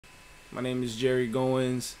My name is Jerry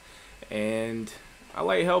Goins, and I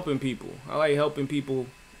like helping people. I like helping people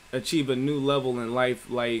achieve a new level in life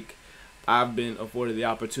like I've been afforded the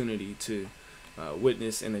opportunity to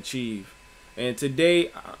witness and achieve. And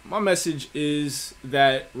today, my message is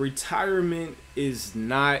that retirement is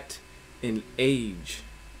not an age.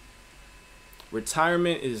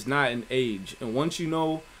 Retirement is not an age. And once you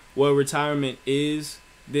know what retirement is,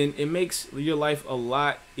 then it makes your life a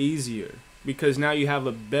lot easier because now you have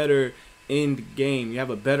a better end game. You have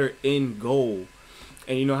a better end goal.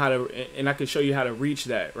 And you know how to, and I can show you how to reach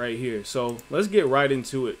that right here. So let's get right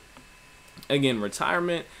into it. Again,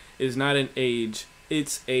 retirement is not an age,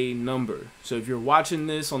 it's a number. So if you're watching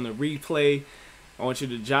this on the replay, I want you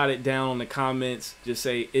to jot it down on the comments. Just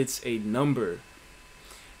say it's a number.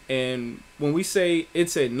 And when we say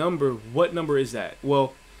it's a number, what number is that?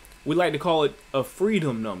 Well, we like to call it a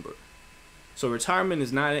freedom number. So retirement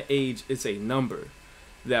is not an age, it's a number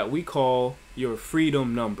that we call your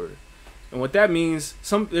freedom number. And what that means,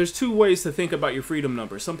 there's two ways to think about your freedom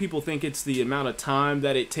number. Some people think it's the amount of time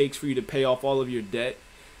that it takes for you to pay off all of your debt.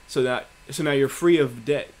 So now you're free of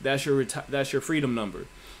debt. That's your freedom number.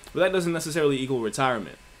 But that doesn't necessarily equal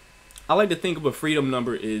retirement. I like to think of a freedom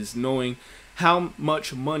number as knowing how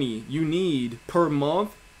much money you need per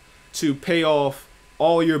month to pay off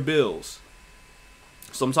all your bills.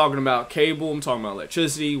 So I'm talking about cable, I'm talking about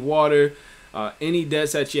electricity, water, any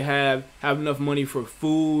debts that you have enough money for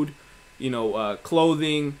food,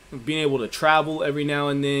 clothing, being able to travel every now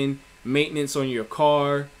and then, maintenance on your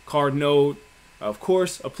car note, of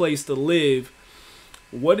course, a place to live.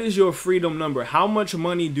 What is your freedom number? How much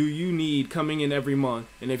money do you need coming in every month?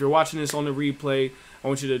 And if you're watching this on the replay, I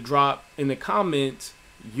want you to drop in the comments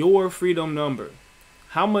your freedom number.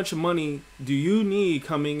 How much money do you need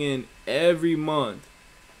coming in every month?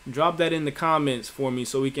 Drop that in the comments for me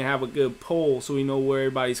so we can have a good poll so we know where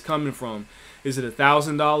everybody's coming from. Is it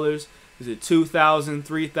 $1,000? Is it $2,000,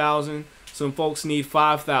 $3,000? Some folks need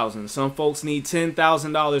 $5,000. Some folks need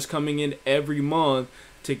 $10,000 coming in every month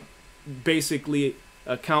to basically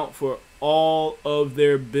account for all of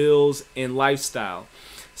their bills and lifestyle.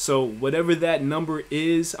 So whatever that number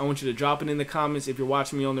is, I want you to drop it in the comments if you're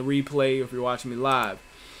watching me on the replay or if you're watching me live.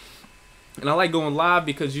 And I like going live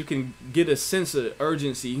because you can get a sense of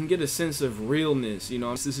urgency. You can get a sense of realness.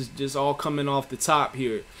 This is just all coming off the top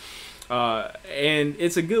here. And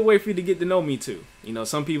it's a good way for you to get to know me too.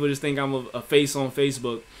 Some people just think I'm a face on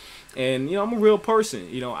Facebook. And, I'm a real person.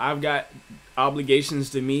 I've got obligations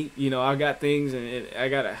to meet. I've got things and I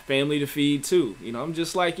got a family to feed too. I'm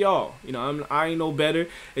just like y'all. I ain't no better.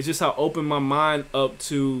 It's just I open my mind up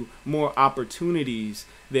to more opportunities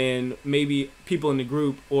than maybe people in the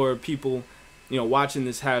group or people, watching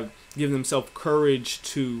this have given themselves courage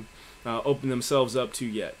to open themselves up to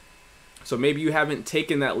yet. So maybe you haven't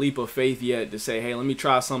taken that leap of faith yet to say, hey, let me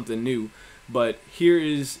try something new. But here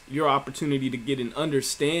is your opportunity to get an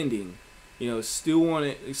understanding, stew on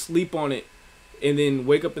it, sleep on it, and then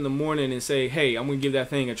wake up in the morning and say, hey, I'm going to give that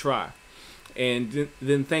thing a try. And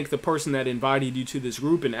then thank the person that invited you to this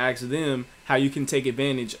group and ask them how you can take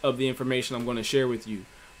advantage of the information I'm going to share with you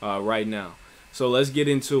right now. So let's get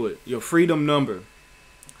into it. Your freedom number.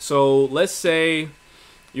 So let's say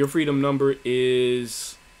your freedom number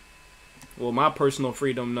is, well, my personal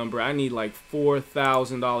freedom number, I need like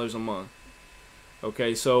 $4,000 a month.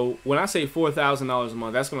 Okay, so when I say $4,000 a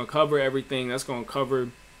month, that's going to cover everything. That's going to cover,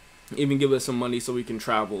 even give us some money so we can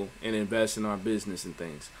travel and invest in our business and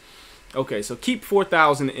things. Okay, so keep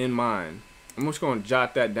 4,000 in mind. I'm just going to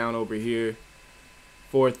jot that down over here.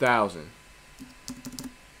 4,000.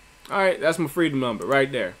 All right, that's my freedom number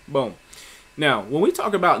right there. Boom. Now, when we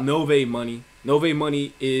talk about Novae Money, Novae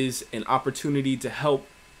Money is an opportunity to help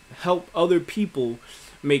other people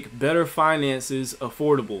make better finances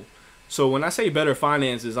affordable. So when I say better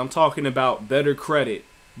finances, I'm talking about better credit,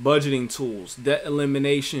 budgeting tools, debt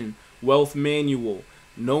elimination, wealth manual,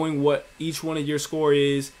 knowing what each one of your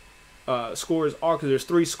scores are, because there's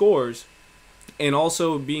 3 scores, and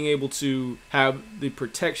also being able to have the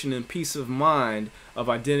protection and peace of mind of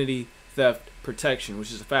identity theft protection,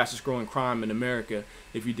 which is the fastest growing crime in America,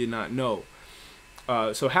 if you did not know.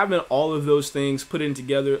 So having all of those things put in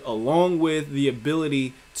together, along with the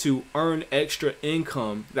ability to earn extra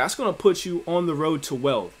income, that's going to put you on the road to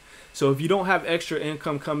wealth. So if you don't have extra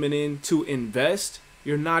income coming in to invest,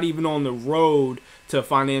 you're not even on the road to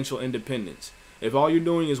financial independence. If all you're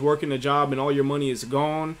doing is working a job and all your money is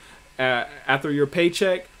gone after your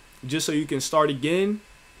paycheck, just so you can start again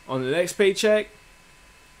on the next paycheck,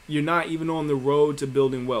 you're not even on the road to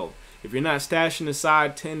building wealth. If you're not stashing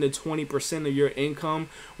aside 10 to 20% of your income,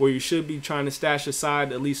 where you should be trying to stash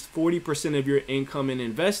aside at least 40% of your income and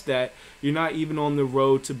invest that, you're not even on the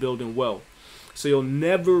road to building wealth. So you'll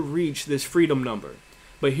never reach this freedom number.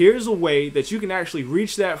 But here's a way that you can actually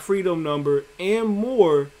reach that freedom number and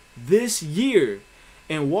more this year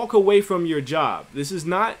and walk away from your job. This is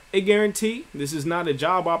not a guarantee. This is not a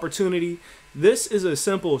job opportunity. This is a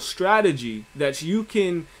simple strategy that you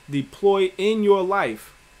can deploy in your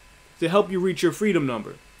life to help you reach your freedom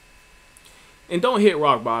number. And don't hit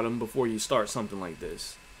rock bottom before you start something like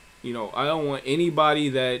this. I don't want anybody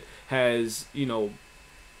that has,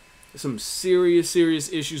 some serious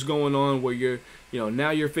issues going on where you're, now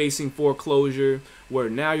you're facing foreclosure, where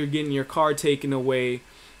now you're getting your car taken away.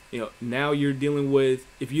 Now you're dealing with,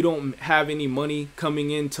 if you don't have any money coming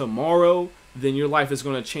in tomorrow, then your life is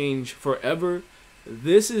going to change forever.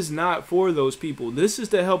 This is not for those people. This is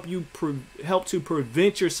to help you help to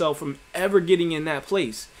prevent yourself from ever getting in that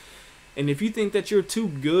place. And if you think that you're too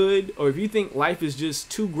good, or if you think life is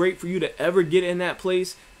just too great for you to ever get in that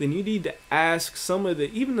place, then you need to ask some of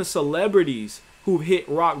even the celebrities who hit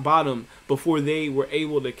rock bottom before they were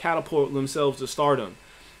able to catapult themselves to stardom.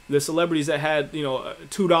 The celebrities that had,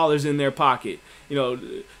 $2 in their pocket,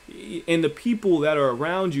 and the people that are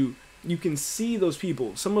around you. You can see those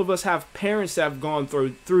people. Some of us have parents that have gone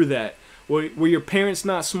through that. Were your parents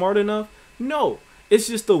not smart enough? No. It's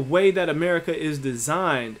just the way that America is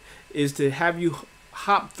designed is to have you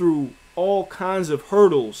hop through all kinds of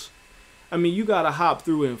hurdles. I mean, you got to hop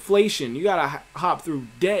through inflation. You got to hop through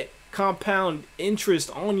debt, compound interest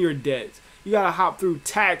on your debt. You got to hop through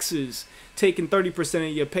taxes, taking 30%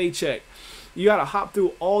 of your paycheck. You got to hop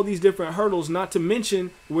through all these different hurdles, not to mention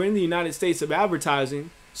we're in the United States of advertising.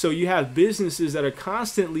 So you have businesses that are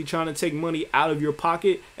constantly trying to take money out of your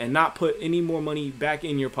pocket and not put any more money back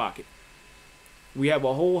in your pocket. We have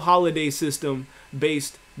a whole holiday system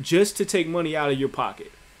based just to take money out of your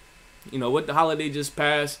pocket. What the holiday just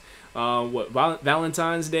passed,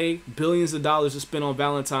 Valentine's Day, billions of dollars are spent on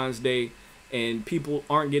Valentine's Day, and people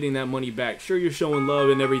aren't getting that money back. Sure, you're showing love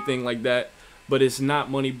and everything like that, but it's not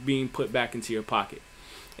money being put back into your pocket.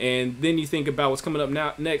 And then you think about what's coming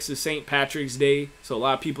up next is St. Patrick's Day. So a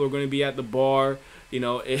lot of people are going to be at the bar, and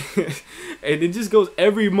it just goes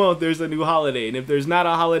every month there's a new holiday. And if there's not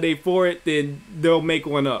a holiday for it, then they'll make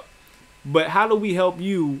one up. But how do we help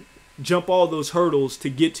you jump all those hurdles to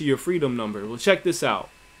get to your freedom number? Well, check this out.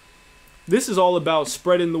 This is all about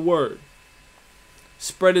spreading the word.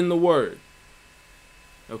 Spreading the word.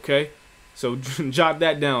 Okay? So jot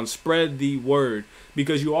that down. Spread the word.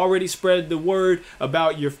 Because you already spread the word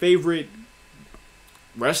about your favorite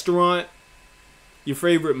restaurant, your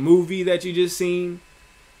favorite movie that you just seen,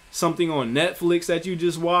 something on Netflix that you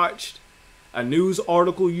just watched, a news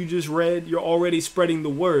article you just read. You're already spreading the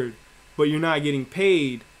word, but you're not getting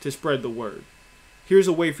paid to spread the word. Here's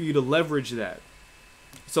a way for you to leverage that.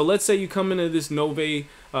 So let's say you come into this Novae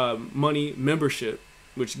Money membership,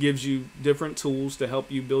 which gives you different tools to help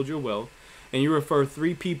you build your wealth, and you refer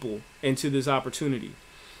 3 people into this opportunity.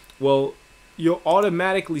 Well, you'll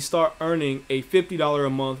automatically start earning a $50 a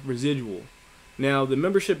month residual. Now, the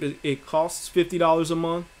membership, it costs $50 a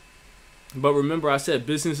month. But remember, I said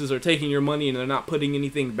businesses are taking your money and they're not putting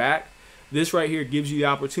anything back. This right here gives you the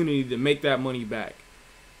opportunity to make that money back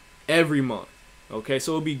every month. Okay,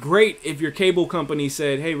 so it would be great if your cable company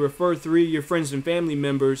said, hey, refer 3 of your friends and family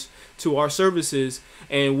members to our services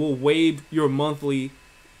and we'll waive your monthly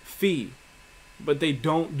fee. But they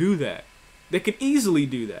don't do that. They could easily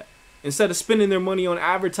do that. Instead of spending their money on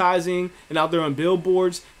advertising and out there on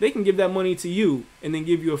billboards, they can give that money to you and then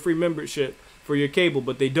give you a free membership for your cable,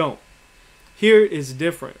 but they don't. Here is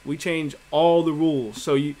different. We change all the rules.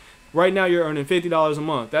 So right now you're earning $50 a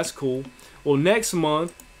month. That's cool. Well, next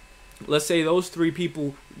month, let's say those 3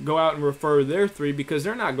 people go out and refer their 3 because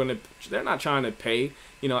they're not trying to pay,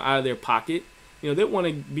 out of their pocket. They want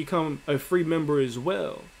to become a free member as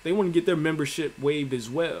well. They want to get their membership waived as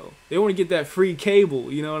well. They want to get that free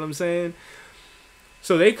cable, you know what I'm saying?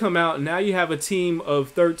 So they come out, and now you have a team of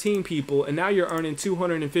 13 people, and now you're earning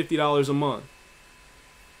 $250 a month.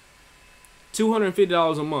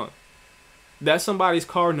 $250 a month. That's somebody's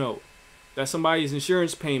car note. That's somebody's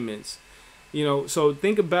insurance payments. So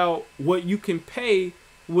think about what you can pay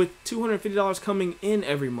with $250 coming in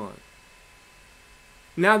every month.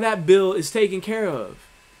 Now that bill is taken care of.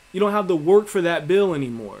 You don't have to work for that bill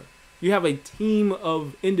anymore. You have a team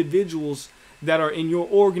of individuals that are in your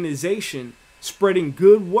organization spreading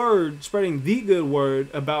the good word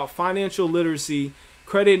about financial literacy,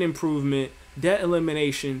 credit improvement, debt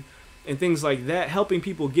elimination, and things like that, helping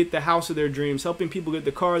people get the house of their dreams, helping people get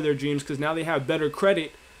the car of their dreams, because now they have better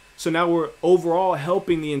credit. So now we're overall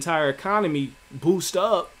helping the entire economy boost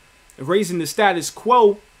up, raising the status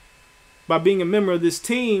quo by being a member of this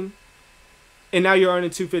team. And now you're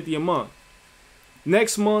earning $250 a month.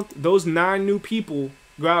 Next month, those 9 new people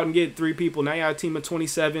go out and get 3 people. Now you have a team of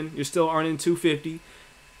 27. You're still earning $250.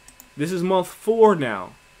 This is month 4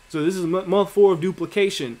 now. So this is month 4 of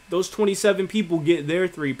duplication. Those 27 people get their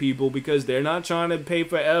 3 people because they're not trying to pay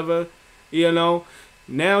forever, you know.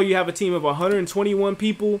 Now you have a team of 121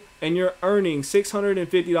 people and you're earning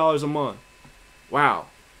 $650 a month. Wow.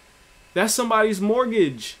 That's somebody's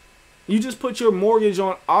mortgage. You just put your mortgage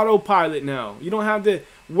on autopilot now. You don't have to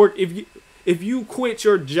work. If you quit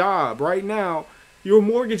your job right now, your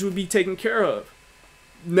mortgage would be taken care of.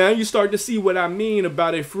 Now you start to see what I mean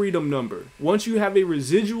about a freedom number. Once you have a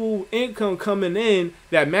residual income coming in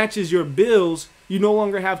that matches your bills, you no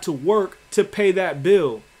longer have to work to pay that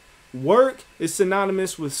bill. Work is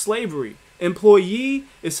synonymous with slavery. Employee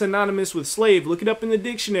is synonymous with slave. Look it up in the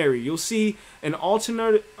dictionary. You'll see an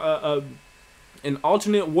alternate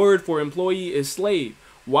word for employee is slave.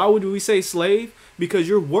 Why would we say slave? Because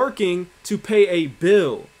you're working to pay a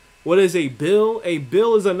bill. What is a bill? A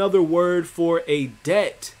bill is another word for a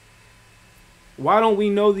debt. Why don't we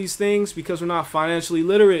know these things? Because we're not financially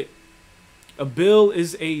literate. A bill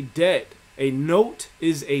is a debt. A note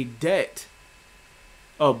is a debt.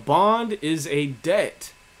 A bond is a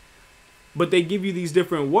debt. But they give you these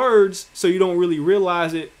different words so you don't really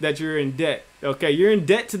realize it that you're in debt. Okay, you're in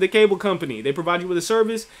debt to the cable company. They provide you with a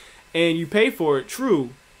service and you pay for it,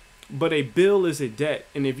 true. But a bill is a debt.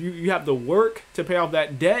 And if you have to work to pay off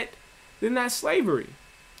that debt, then that's slavery.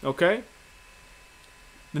 Okay?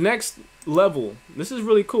 The next level, this is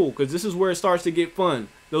really cool because this is where it starts to get fun.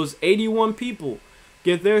 Those 81 people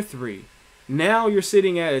get their 3. Now you're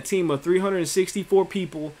sitting at a team of 364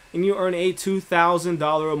 people and you earn a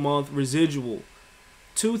 $2,000 a month residual.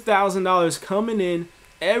 $2,000 coming in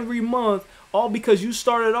every month, all because you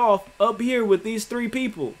started off up here with these 3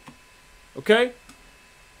 people. Okay?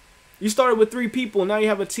 You started with 3 people, now you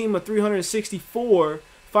have a team of 364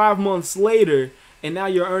 5 months later, and now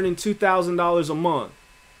you're earning $2,000 a month.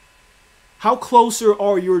 How closer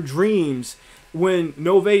are your dreams when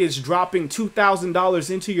Novae is dropping $2,000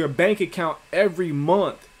 into your bank account every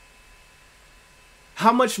month?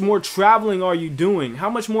 How much more traveling are you doing? How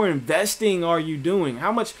much more investing are you doing?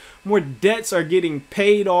 How much more debts are getting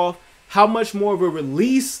paid off? How much more of a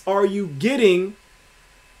release are you getting?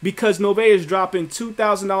 Because Novae is dropping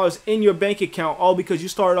 $2,000 in your bank account, all because you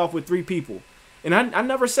started off with 3 people. And I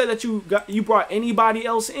never said that you brought anybody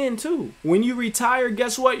else in too. When you retire,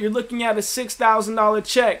 guess what? You're looking at a $6,000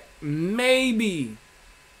 check, maybe.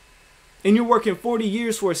 And you're working 40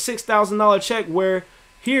 years for a $6,000 check, where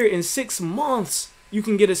here in 6 months, you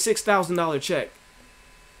can get a $6,000 check.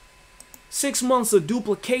 6 months of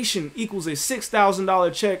duplication equals a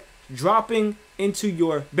 $6,000 check dropping into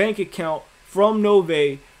your bank account from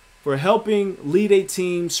Novae for helping lead a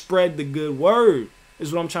team spread the good word,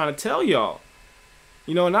 is what I'm trying to tell y'all.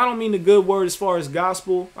 You know, and I don't mean the good word as far as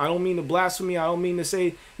gospel. I don't mean the blasphemy. I don't mean to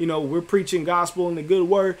say, you know, we're preaching gospel and the good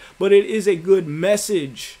word, but it is a good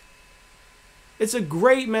message. It's a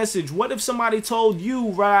great message. What if somebody told you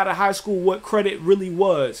right out of high school what credit really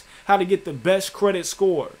was, how to get the best credit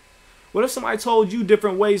score? What if somebody told you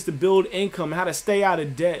different ways to build income, how to stay out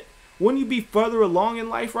of debt? Wouldn't you be further along in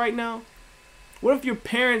life right now? What if your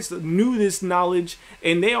parents knew this knowledge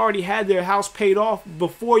and they already had their house paid off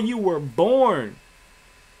before you were born?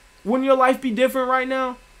 Wouldn't your life be different right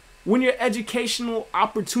now? Wouldn't your educational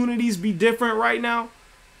opportunities be different right now?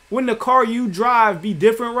 Wouldn't the car you drive be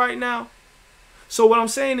different right now? So what I'm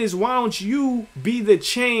saying is, why don't you be the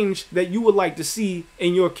change that you would like to see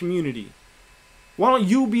in your community? Why don't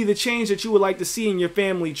you be the change that you would like to see in your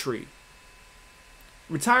family tree?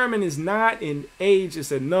 Retirement is not an age,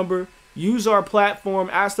 it's a number. Use our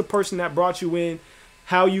platform. Ask the person that brought you in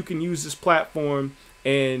how you can use this platform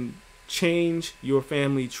and change your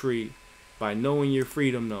family tree by knowing your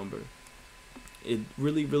freedom number. It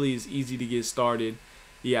really, really is easy to get started.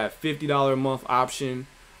 You got $50 a month option,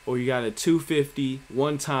 or you got a $250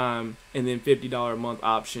 one time and then $50 a month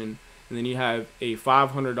option, and then you have a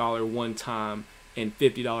 $500 one time and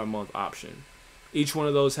 $50 a month option. Each one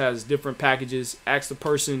of those has different packages. Ask the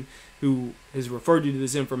person who has referred you to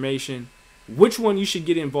this information which one you should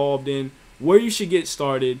get involved in, where you should get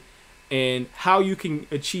started, and how you can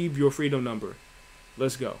achieve your freedom number.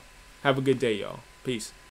 Let's go. Have a good day, y'all. Peace.